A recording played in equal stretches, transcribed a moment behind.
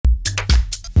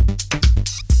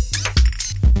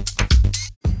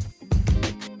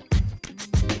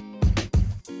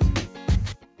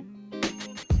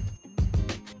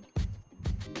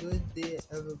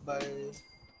everybody.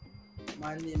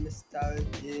 My name is Tyler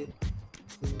J.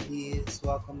 Please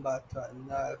welcome back to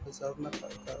another episode of my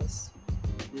podcast,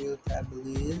 Real Time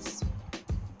Belize.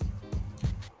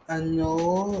 I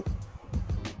know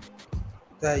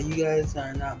that you guys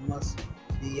are not must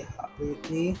be happy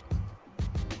with me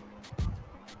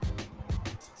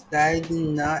that I did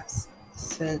not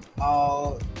send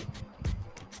out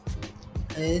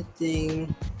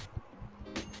anything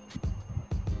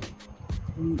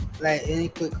like any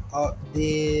quick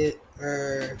update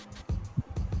or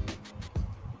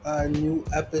a new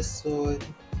episode,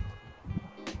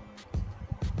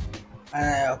 and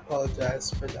I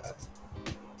apologize for that.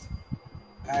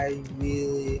 I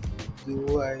really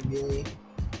do. I really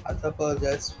have to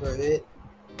apologize for it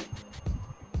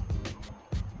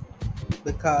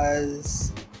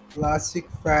because last week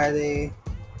Friday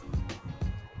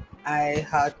I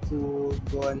had to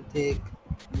go and take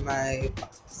my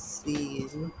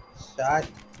vaccine shot.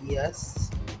 Yes,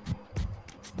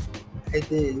 I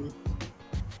did.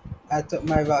 I took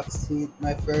my vaccine,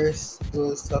 my first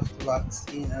dose of the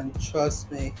vaccine, and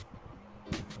trust me,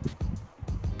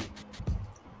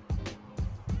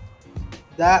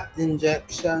 that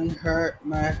injection hurt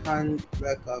my hand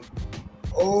like a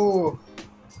oh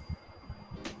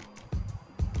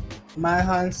my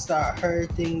hand start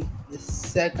hurting the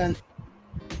second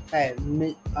a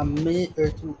minute or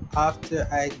two after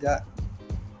I got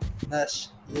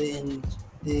the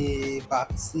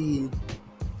vaccine.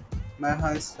 My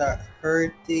hand start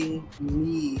hurting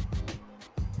me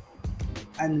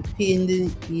and pain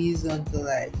didn't ease until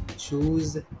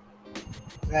choose it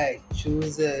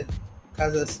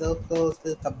because I still felt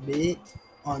it a bit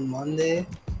on Monday.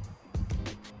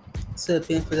 So the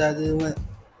pain for that didn't went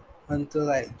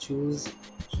until choose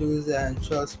it, and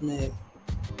trust me,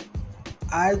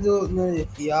 I don't know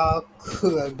if y'all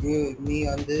could agree with me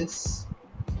on this.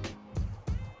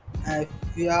 If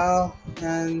y'all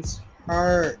hands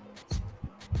hurt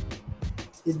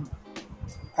it,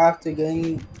 after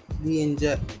getting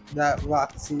that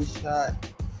vaccine shot,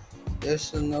 you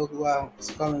should know where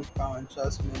it's coming from. And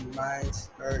trust me, mine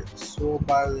hurt so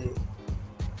badly.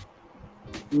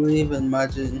 You wouldn't even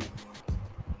imagine.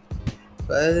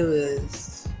 But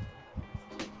anyways,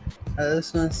 I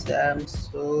just want to say I'm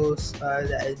so sorry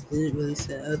that I didn't release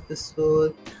an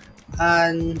episode.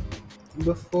 And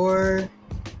before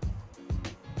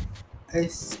I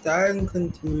start and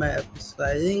continue my episode,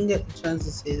 I didn't get the chance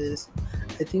to say this.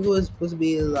 I think it was supposed to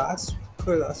be last week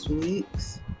or last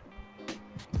week's.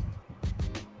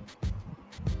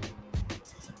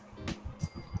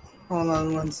 Hold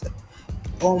on one sec.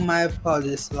 Oh, my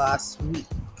apologies. Last week,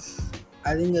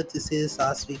 I didn't get to say this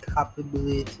last week. Happy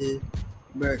belated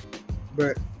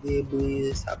birthday,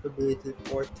 Blaze. Happy belated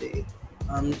birthday.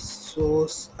 I'm so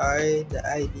sorry that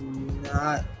I did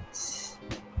not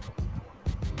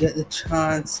get the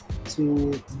chance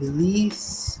to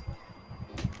release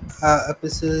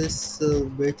episodes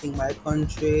celebrating my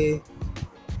country,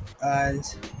 and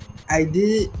I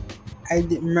did. I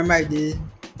did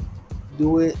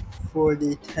do it for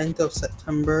the 10th of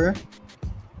September.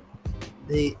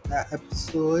 That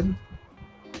episode,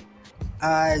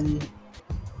 and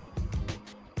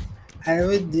I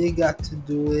never did got to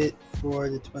do it for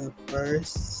the 21st.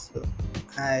 So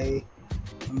I'm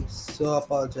so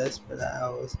apologize for that. I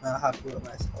was not happy with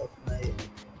myself, and I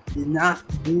did not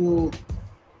do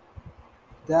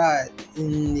that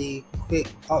in the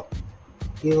give out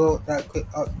that quick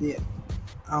update.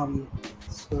 I'm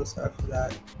so sorry for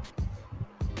that.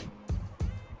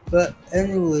 But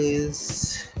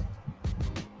anyways,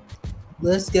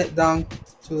 let's get down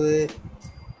to it.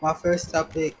 My first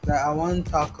topic that I want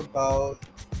to talk about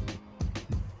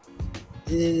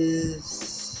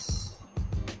is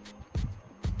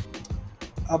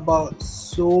about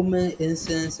so many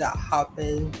incidents that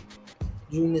happened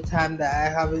during the time that I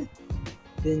haven't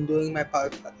been doing my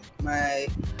podcast, my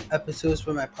episodes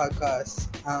for my podcast.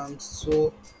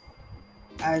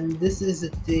 And this is the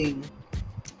thing.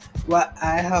 What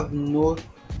I've noticed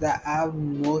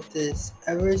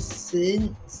ever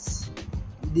since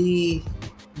the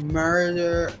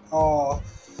murder of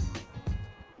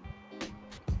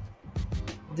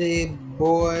the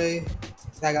boy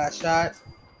that got shot.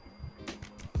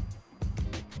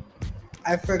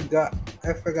 I forgot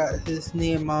his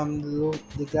name.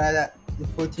 The guy the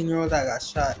 14-year-old that got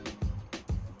shot.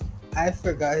 I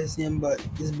forgot his name, but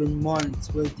it's been months.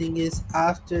 But the thing is,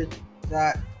 after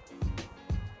that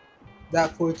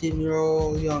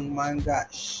 14-year-old young man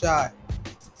got shot,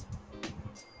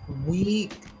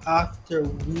 week after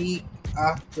week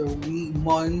after week,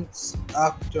 months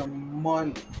after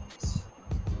months,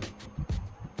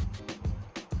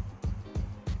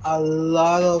 a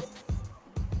lot of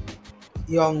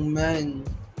young men,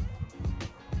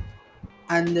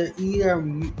 and they're either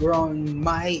around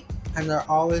my, and they're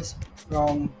always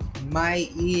around my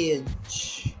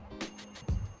age.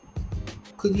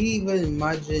 Could you even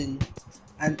imagine?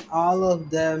 And all of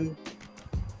them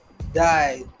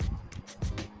died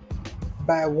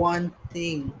by one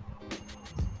thing: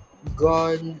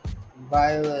 gun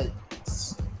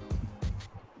violence.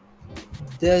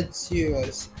 Dead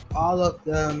serious. All of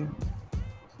them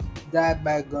died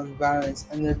by gun violence,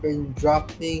 and they've been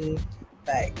dropping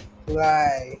like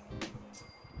fly.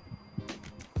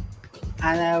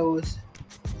 And I was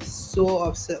so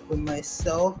upset with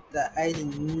myself that I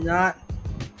did not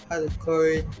have the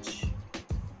courage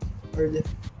or the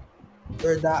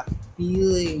or that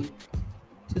feeling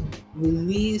to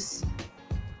release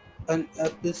an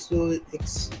episode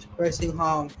expressing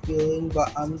how I'm feeling,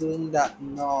 but I'm doing that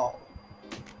now.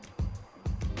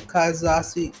 Cause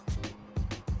last week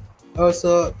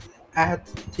also I had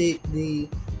to take the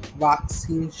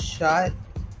vaccine shot,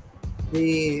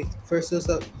 the first dose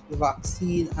of the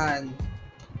vaccine, and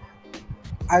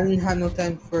I didn't have no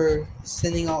time for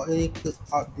sending out any quick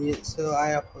updates, so I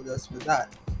apologize for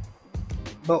that.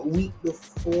 But week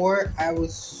before, I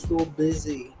was so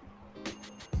busy.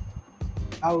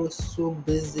 I was so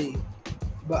busy,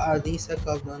 but at least I could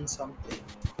have done something.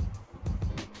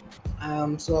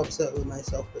 I'm so upset with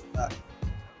myself with that.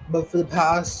 But for the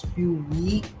past few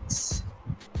weeks,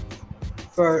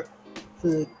 for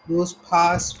those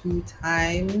past few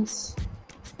times,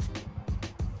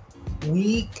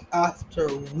 week after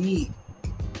week,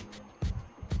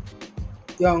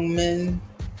 young men,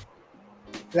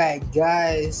 like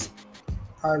guys,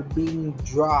 are being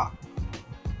dropped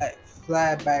like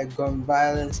fly by gun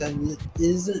violence, and it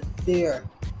isn't fair.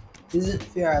 It isn't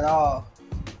fair at all.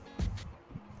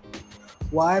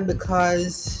 Why?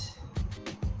 Because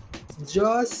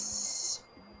just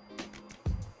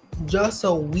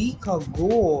a week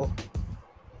ago,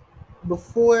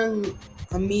 before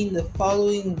the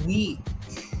following week,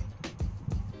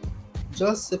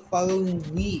 just the following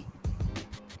week,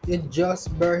 it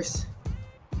just burst.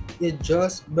 It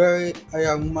just buried a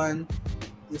young man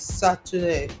this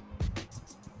Saturday.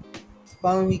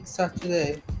 Following week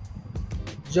Saturday.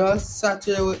 Just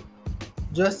Saturday.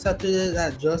 Just Saturday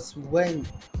that just went.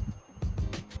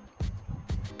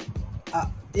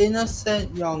 An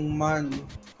innocent young man.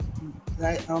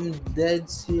 Like, I'm dead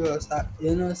serious. An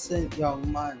innocent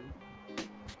young man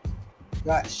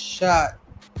got shot.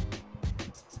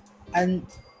 And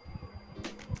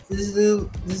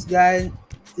this guy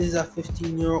is a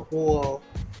 15-year-old.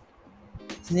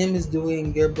 His name is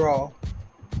Dwayne Gabriel.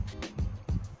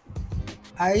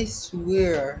 I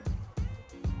swear,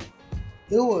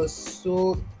 it was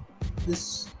so.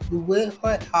 The way how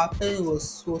it happened was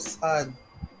so sad.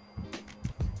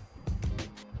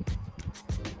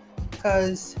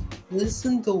 Cause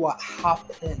listen to what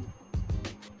happened.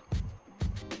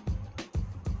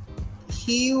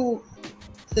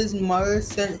 His mother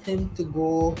sent him to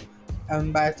go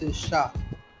and buy to the shop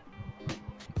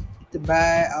to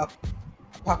buy a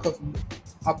pack of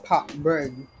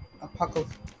bread, a pack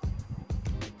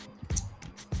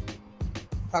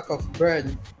of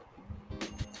bread,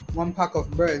 one pack of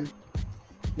bread.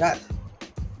 That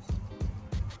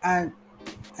and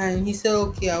he said,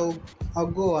 okay, I'll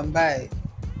go and buy it.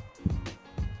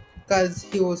 Because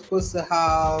he was supposed to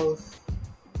have,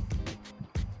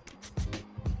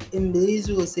 in Belize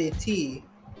we will say tea,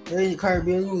 or in the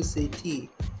Caribbean we will say tea,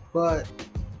 but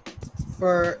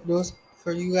for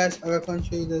you guys other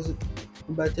countries, those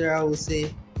better, I will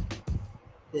say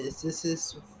this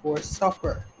is for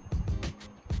supper.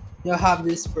 You'll have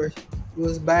this for, he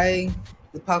was buying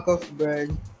the pack of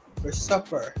bread for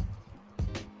supper,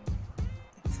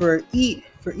 for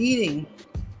eating,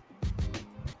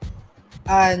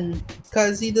 and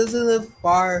because he doesn't live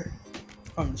far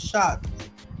from the shop,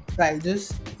 like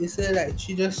just he said like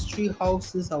she just 3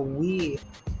 houses away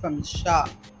from the shop,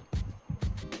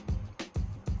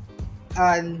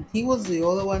 and he was the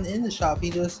only one in the shop.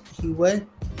 He went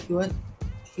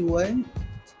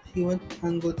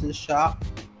and go to the shop,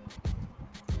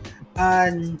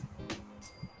 and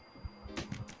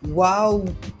while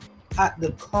at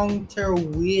the counter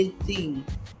waiting,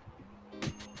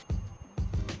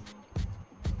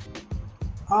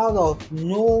 out of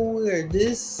nowhere,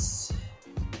 this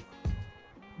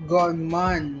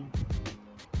gunman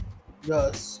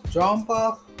just jump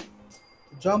off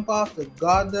the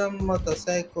goddamn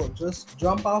motorcycle. Just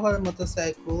jump off of the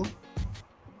motorcycle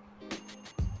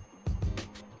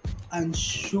and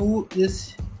shoot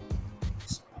this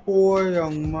poor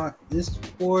young man.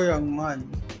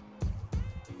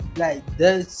 Like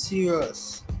dead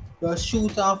serious. Just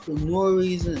shoot off for no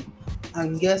reason.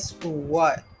 And guess for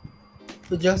what?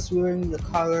 For just wearing the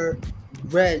color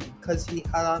red because he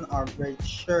had on a red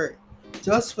shirt.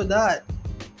 Just for that.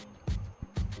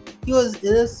 He was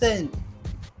innocent.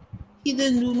 He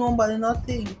didn't do nobody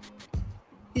nothing.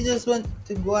 He just went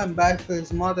to go and buy for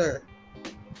his mother.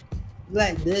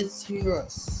 Like dead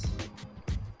serious.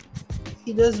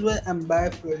 He just went and buy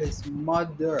for his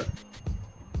mother.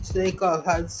 So they could have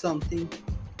had something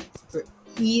for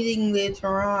eating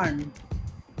later on.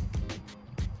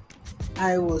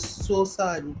 I was so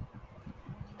sad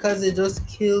because they just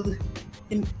killed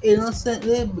him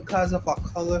innocently because of a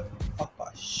color of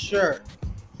a shirt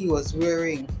he was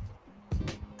wearing.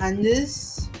 And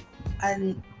this,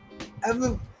 and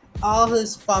every, all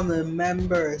his family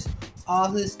members, all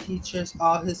his teachers,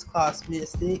 all his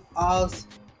classmates, they all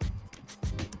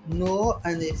know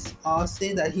and they all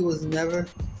say that he was never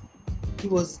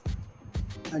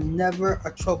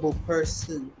a trouble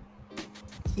person.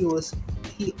 He was,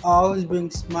 he always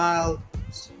brings smile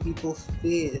to people's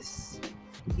face.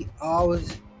 He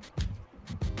always,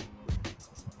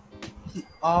 he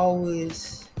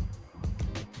always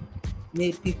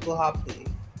made people happy.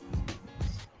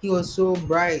 He was so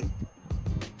bright.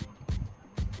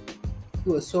 He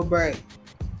was so bright.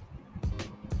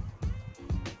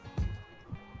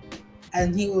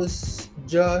 And he was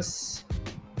just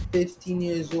 15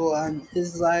 years old and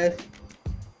his life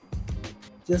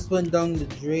just went down the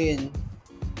drain.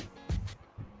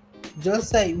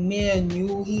 Just like me and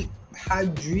you, he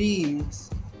had dreams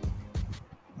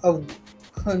of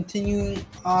continuing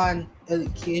on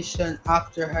education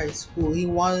after high school. He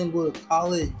wanted to go to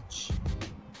college.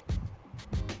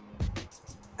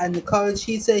 And the college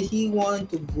he said he wanted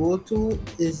to go to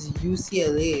is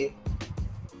UCLA.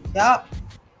 Yup,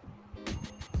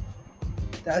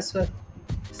 that's what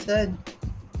he said.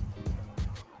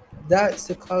 That's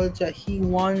the college that he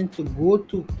wanted to go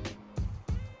to.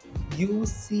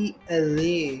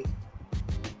 UCLA.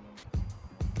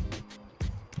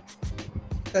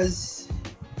 Because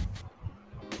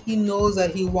he knows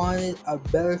that he wanted a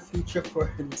better future for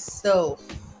himself.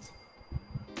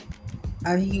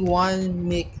 And he wanted to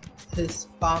make his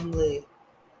family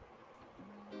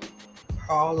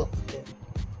proud of him.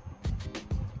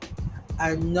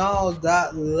 And now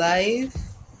that life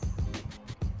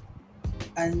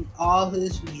and all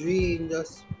his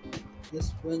dreams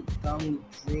just went down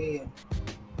the drain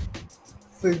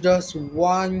for just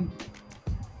one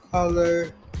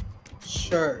color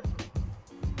shirt.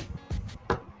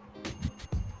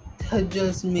 That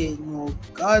just made no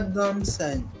goddamn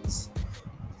sense.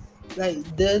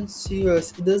 Like dead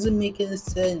serious, it doesn't make any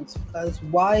sense because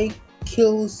why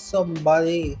kill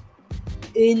somebody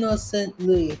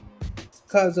innocently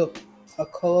because of a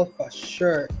color of a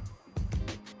shirt?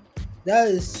 That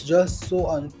is just so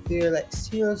unfair. Like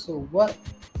seriously, what?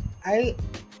 I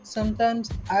sometimes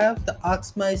I have to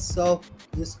ask myself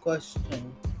this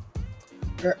question,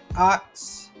 or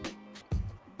ask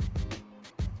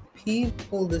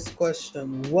people this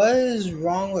question: what is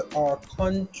wrong with our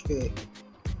country,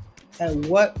 and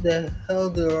what the hell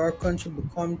did our country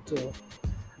become to?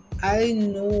 I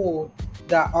know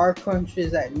that our country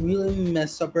is like really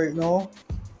messed up right now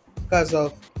because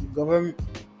of government,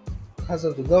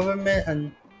 the government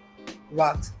and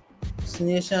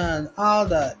vaccination and all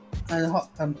that,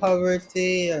 and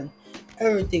poverty and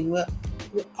everything. We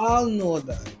all know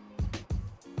that.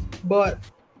 But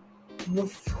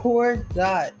before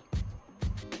that,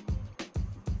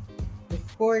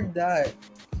 before that,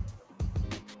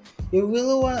 you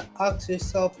really want to ask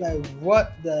yourself, like,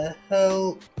 what the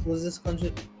hell was this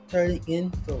country turning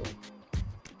into?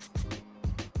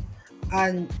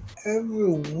 And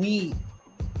every week,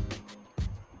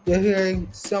 you're hearing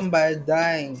somebody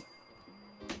dying,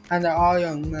 and they're all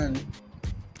young men,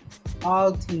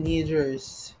 all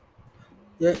teenagers.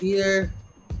 They're either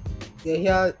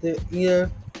they're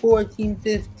either 14,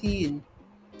 15,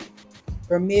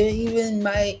 or maybe even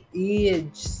my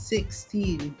age,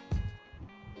 16.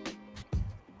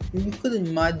 You could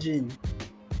imagine.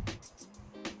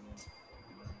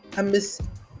 And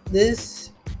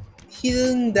this he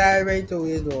didn't die right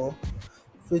away though.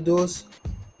 For those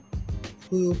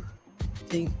who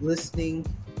think listening,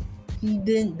 he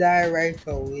didn't die right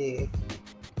away.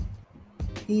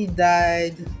 He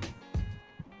died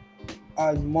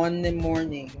on Monday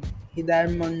morning. He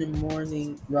died Monday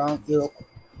morning around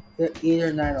 8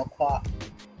 or 9 o'clock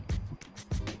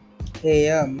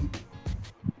a.m.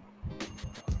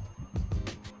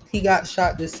 He got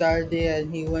shot this Saturday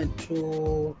and he went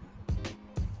through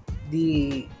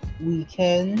the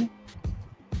weekend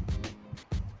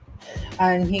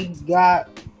and he got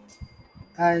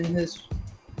and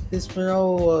his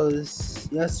funeral was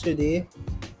yesterday.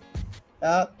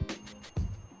 Yeah,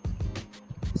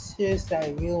 seriously, I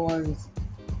really want to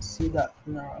see that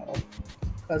funeral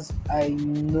because I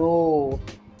know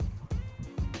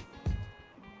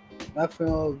that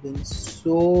funeral has been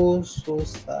so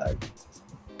sad.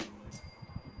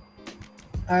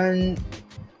 And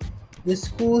the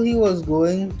school he was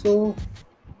going to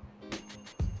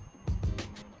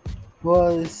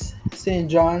was St.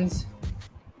 John's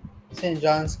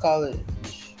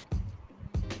College.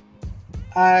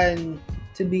 And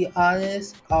to be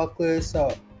honest, I'll clear this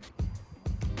up.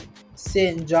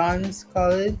 St. John's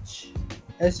College,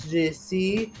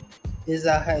 SJC, is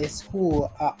a high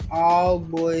school, a all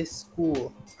boys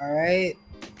school. Alright?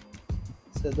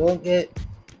 So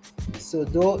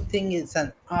don't think it's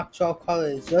an actual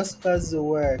college. Just because the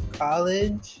word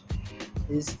college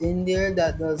is in there,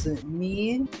 that doesn't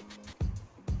mean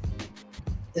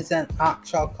it's an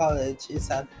actual college. It's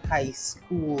a high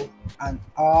school, an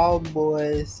all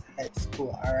boys high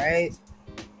school. Alright?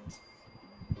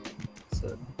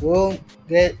 So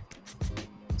get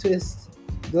twist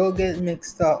don't get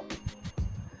mixed up.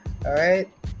 Alright?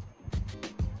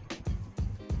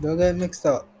 Don't get mixed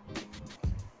up.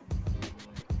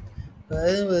 But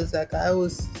anyways, like I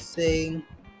was saying,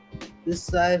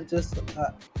 this life just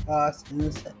passed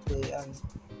innocently,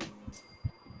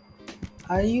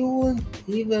 and you won't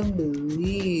even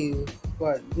believe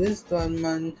what this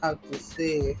gunman had to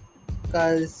say,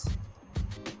 because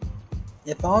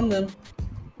they found him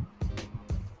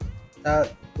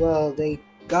that, well, they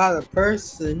got a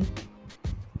person,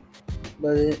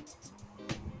 but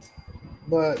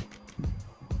but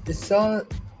it's all,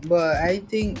 but I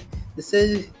think they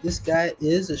said this guy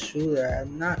is a shooter.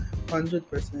 I'm not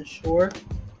 100% sure,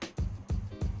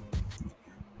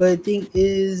 but the thing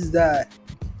is that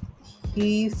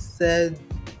he said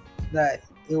that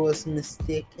it was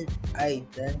mistaken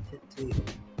identity.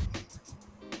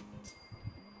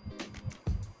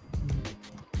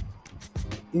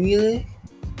 Really?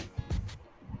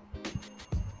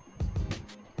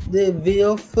 The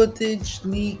video footage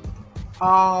leaked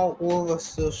all over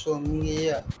social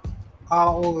media,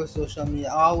 all over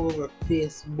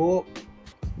Facebook,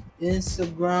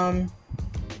 Instagram,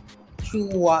 through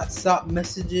WhatsApp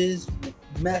messages,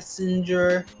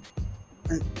 Messenger,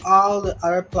 and all the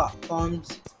other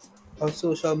platforms of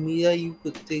social media you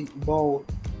could think about.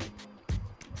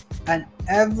 And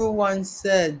everyone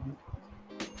said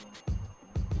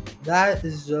that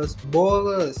is just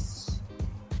bogus.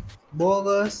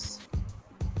 Bogus,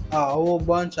 a whole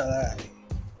bunch of lies.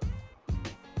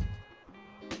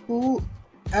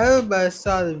 Everybody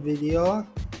saw the video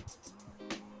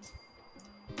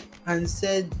and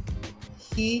said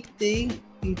he think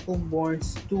people born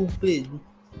stupid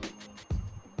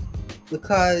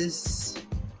because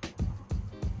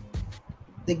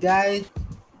the guy,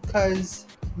 because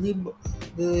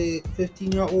the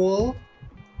 15-year-old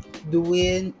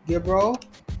Dwayne Gabriel,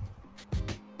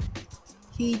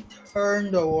 he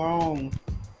turned around.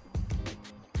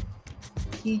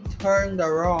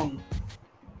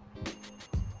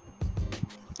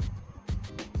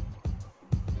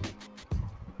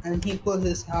 And he put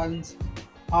his hands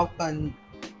up, and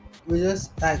with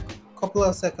just like a couple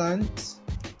of seconds,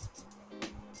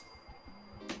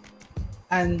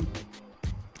 and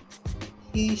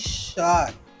he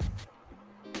shot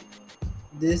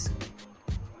this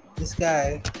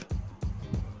guy.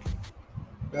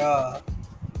 Bruh,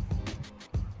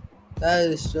 that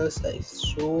is just like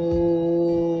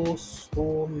so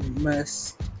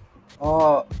messed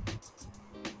up.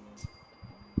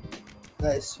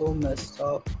 That is so messed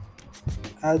up.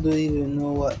 I don't even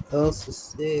know what else to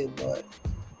say, but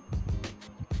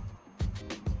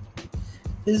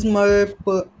his mother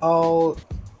put out,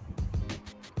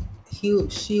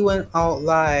 she went out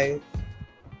live.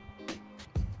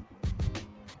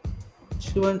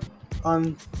 She went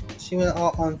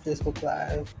out on Facebook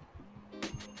Live.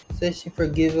 Said she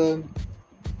forgive him.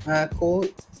 And I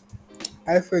quote,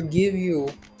 "I forgive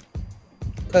you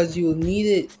because you need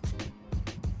it.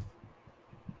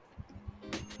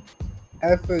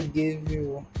 I forgive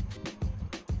you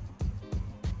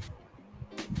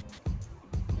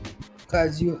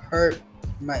because you hurt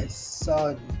my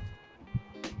son.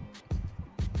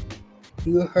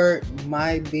 You hurt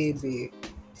my baby."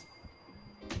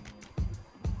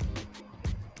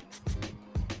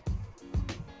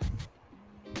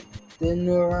 Then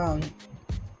no wrong.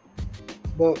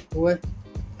 But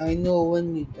I know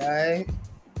when you die,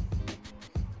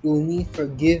 you'll need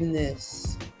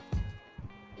forgiveness.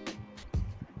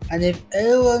 And if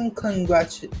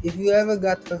you ever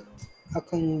got a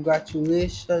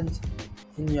congratulations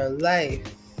in your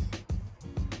life.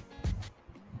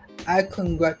 I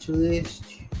congratulate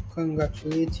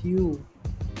you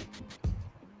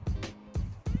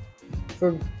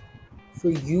for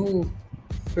you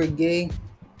for getting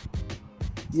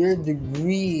your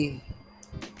degree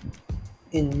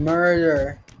in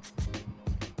murder,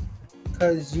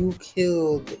 because you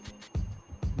killed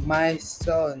my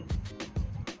son.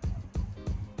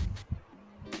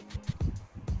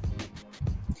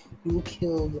 You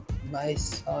killed my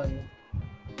son.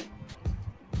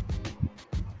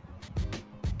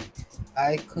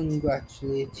 I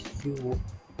congratulate you.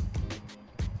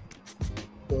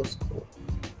 Close quote.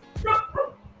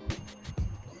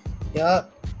 Yeah,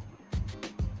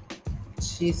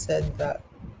 she said that.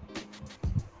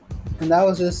 And that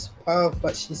was just part of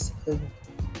what she said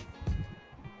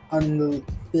on the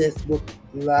Facebook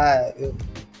Live.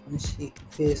 When she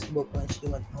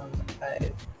went on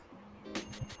live.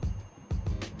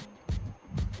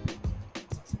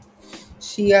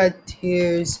 She had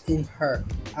tears in her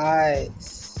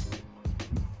eyes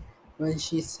when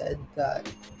she said that.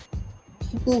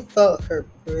 People felt her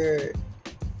prayer.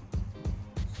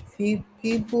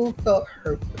 People felt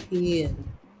her pain,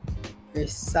 her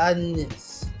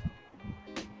sadness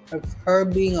of her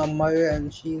being a mother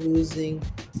and she losing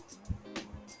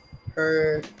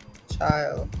her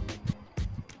child.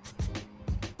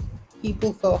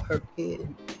 People felt her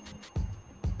pain.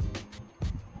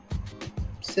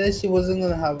 Said she wasn't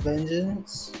gonna have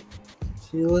vengeance.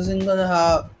 She wasn't gonna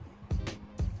have.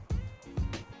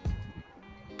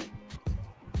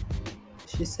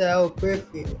 She said, "I will pray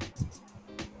for you."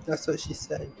 That's what she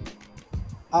said.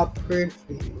 I'll pray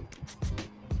for you.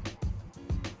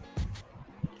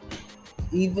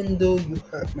 Even though you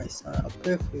hurt my son, I'll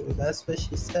pray for you. That's what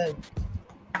she said.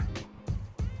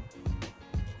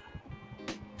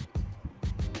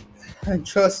 And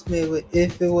trust me,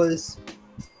 if it was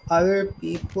other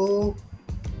people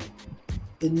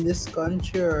in this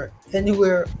country or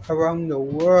anywhere around the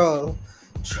world,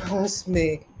 trust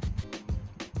me,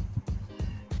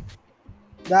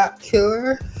 that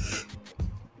killer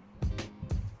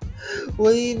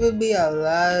would even be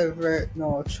alive right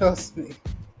now. Trust me.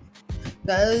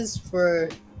 That is for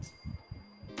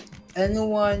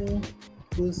anyone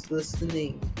who's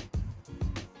listening.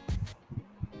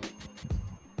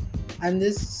 And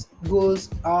this goes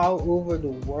all over the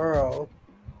world.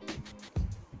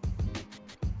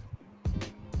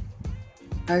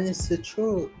 And it's the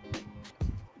truth.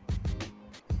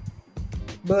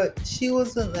 But she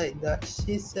wasn't like that.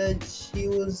 She said she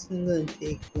wasn't going to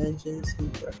take vengeance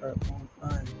into her own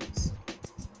hands.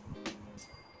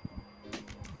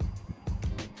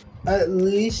 At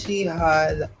least she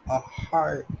had a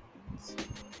heart.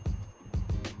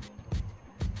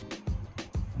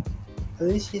 At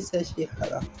least she said she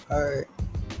had a heart.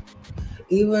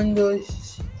 Even though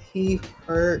he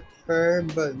hurt her,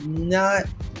 but not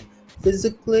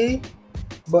physically,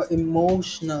 but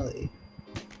emotionally.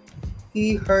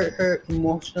 He hurt her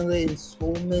emotionally in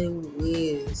so many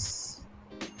ways.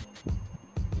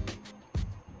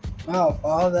 Out of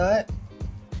all that,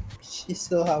 she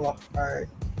still have a heart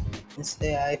and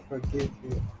say, "I forgive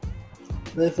you."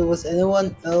 But if it was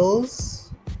anyone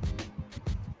else,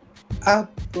 I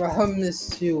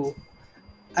promise you,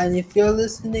 and if you're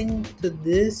listening to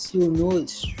this, you'll know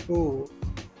it's true.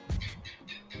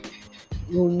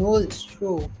 You'll know it's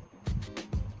true.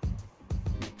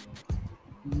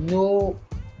 Know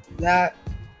that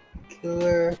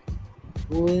killer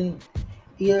wouldn't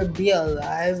either be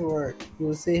alive or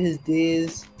you'll say his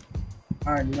days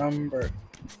are numbered.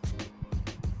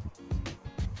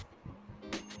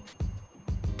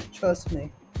 Trust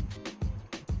me.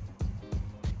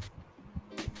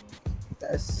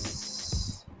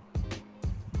 That's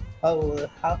how it will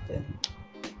happen.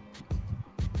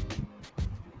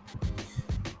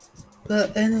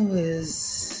 But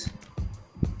anyways,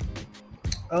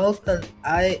 all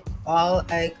I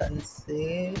can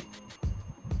say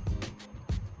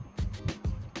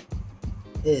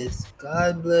is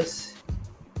God bless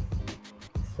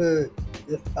for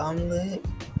the family.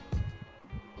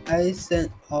 I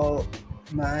sent all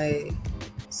my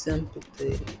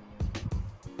sympathy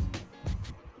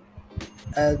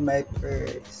and my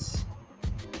prayers,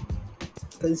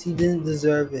 because he didn't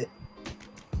deserve it,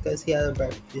 because he had a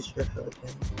bright future ahead of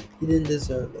him. He didn't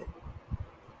deserve it.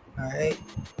 Alright?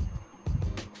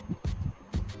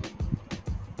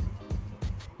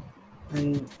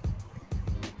 And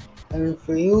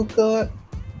for you,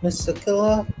 Mr.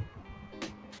 Killer,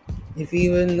 if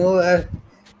you even know that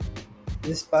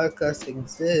this podcast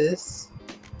exists,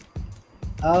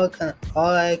 all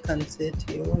I can say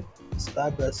to you is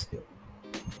God bless you.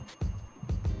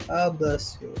 God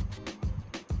bless you.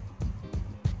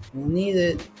 You need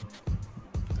it,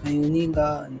 and you need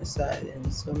God on your side in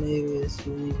so many ways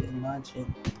you won't even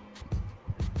imagine.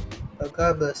 But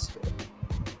God bless you.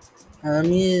 And I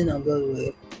mean it in a good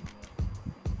way.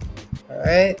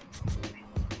 Alright?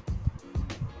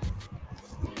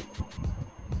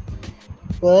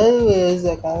 Well,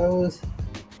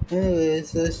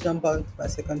 anyways, let's jump on to my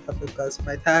second topic because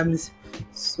my time is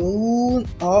soon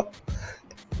up.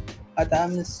 My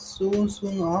time is soon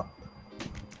up.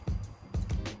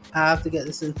 I have to get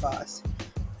this in fast.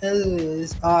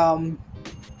 Anyways,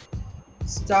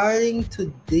 starting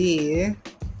today,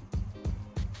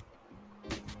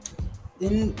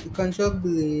 in the country of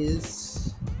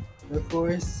Belize, we're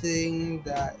forcing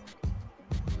that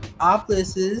our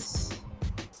places,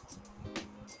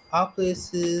 our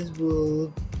places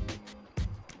will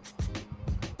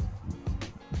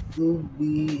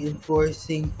be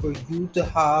enforcing for you to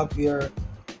have your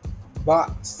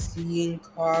vaccine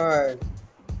card.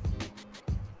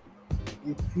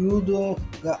 If you don't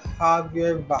have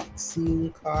your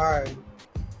vaccine card,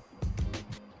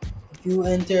 if you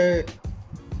enter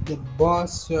the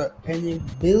bus or any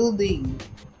building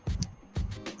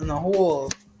in a whole,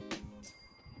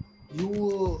 you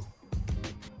will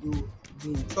be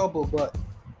in trouble. But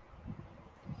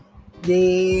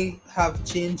they have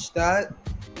changed that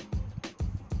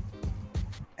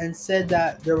and said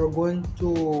that they were going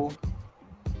to,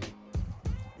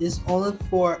 it's only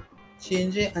for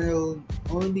changing, and it will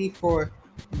only be for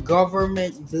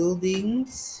government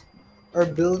buildings or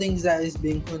buildings that is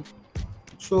being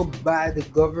controlled by the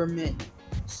government.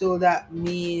 So that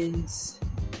means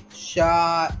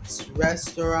shops,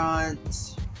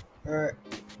 restaurants, or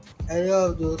any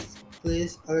of those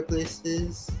other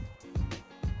places,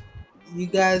 you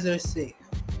guys are safe.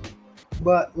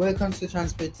 But when it comes to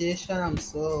transportation, I'm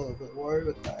so a bit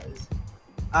worried because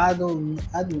I do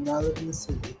not live in the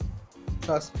city.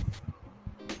 Trust me.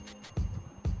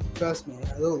 Trust me,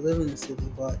 I don't live in the city,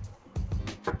 but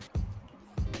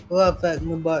it will affect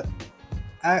me. But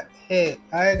I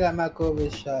got my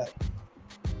COVID shot,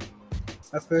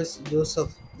 my first dose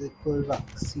of the COVID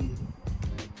vaccine,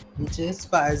 which is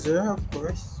Pfizer, of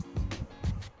course.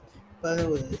 But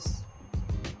anyways,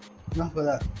 enough of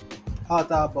that. I'll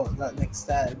talk about that next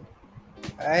time.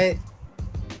 Alright?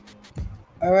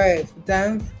 Alright, for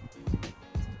time to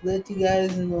let you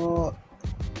guys know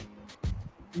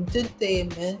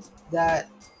entertainment that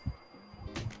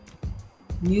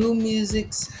new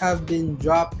musics have been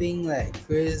dropping like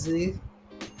crazy.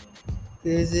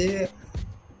 Crazy.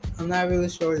 I'm not really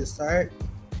sure where to start,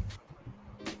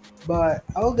 but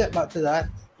I'll get back to that.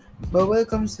 But when it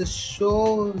comes to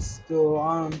shows though,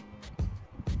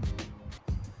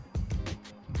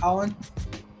 I want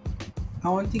I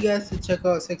want you guys to check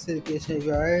out Sex Education. If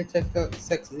you already checked out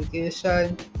Sex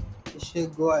Education, you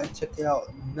should go and check it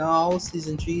out now.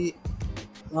 Season 3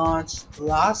 launched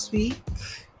last week,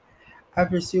 I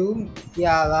presume.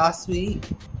 Yeah, last week.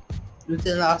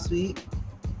 Within last week.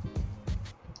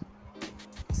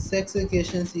 Sex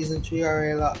Education Season 3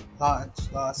 already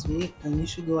launched last week, and you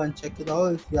should go and check it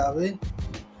out if you haven't.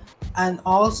 And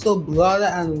also Blood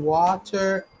and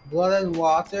Water. Blood and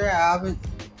Water, I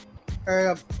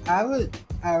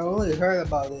only heard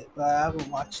about it, but I haven't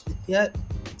watched it yet.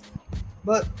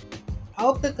 But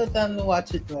I'll pick a time to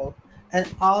watch it though. And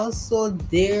also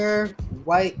Dear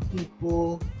White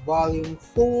People Volume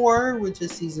 4, which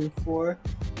is Season 4,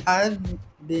 have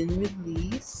been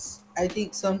released. I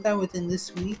think sometime within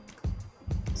this week.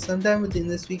 Sometime within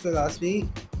this week or last week.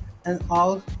 And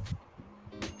also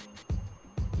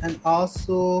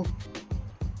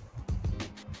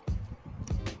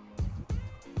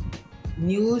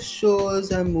new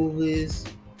shows and movies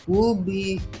will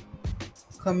be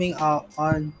coming out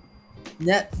on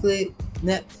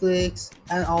Netflix,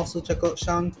 and also check out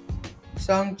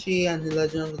Shang-Chi and the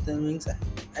Legend of the Ten Rings.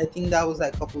 I think that was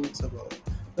like a couple weeks ago.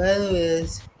 But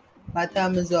anyways, my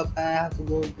time is up and I have to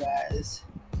go, guys.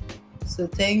 So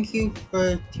thank you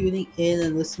for tuning in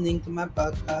and listening to my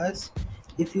podcast.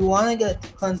 If you want to get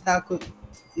contact with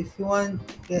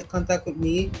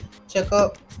me, check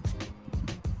out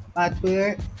my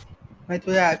Twitter. My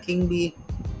Twitter at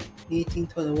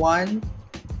KingB1821.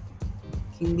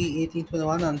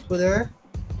 KingB1821 on Twitter.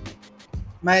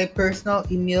 My personal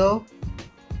email,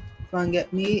 if you want to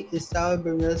get me, is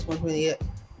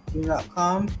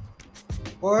salbermills128@gmail.com,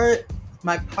 or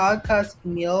my podcast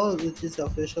email, which is the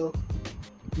official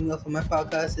email for my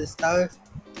podcast, is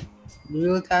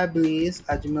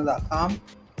realtybelize@gmail.com,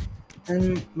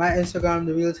 and my Instagram,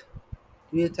 the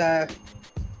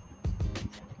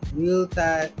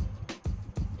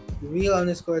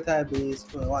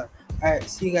real_ty_belize21. Alright,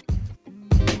 see you guys.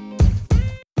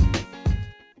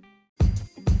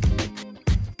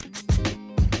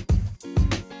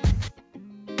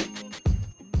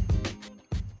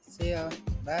 See ya.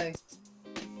 Bye.